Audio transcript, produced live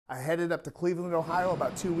I headed up to Cleveland, Ohio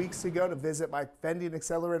about 2 weeks ago to visit my Vending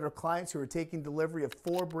Accelerator clients who are taking delivery of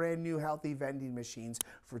 4 brand new healthy vending machines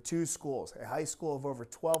for 2 schools, a high school of over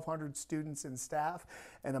 1,200 students and staff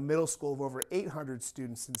and a middle school of over 800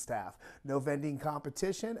 students and staff. No vending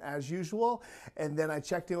competition as usual. And then I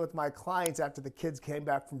checked in with my clients after the kids came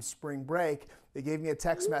back from spring break. They gave me a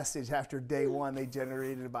text message after day 1. They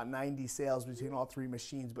generated about 90 sales between all 3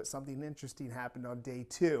 machines, but something interesting happened on day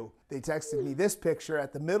 2. They texted me this picture.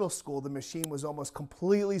 At the middle school, the machine was almost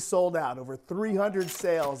completely sold out, over 300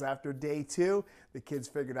 sales after day 2. The kids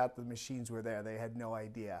figured out the machines were there. They had no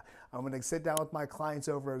idea. I'm going to sit down with my clients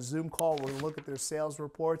over a Zoom call. We're going to look at their sales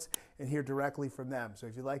reports and hear directly from them. So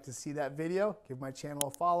if you'd like to see that video, give my channel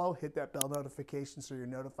a follow, hit that bell notification so you're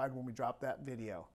notified when we drop that video.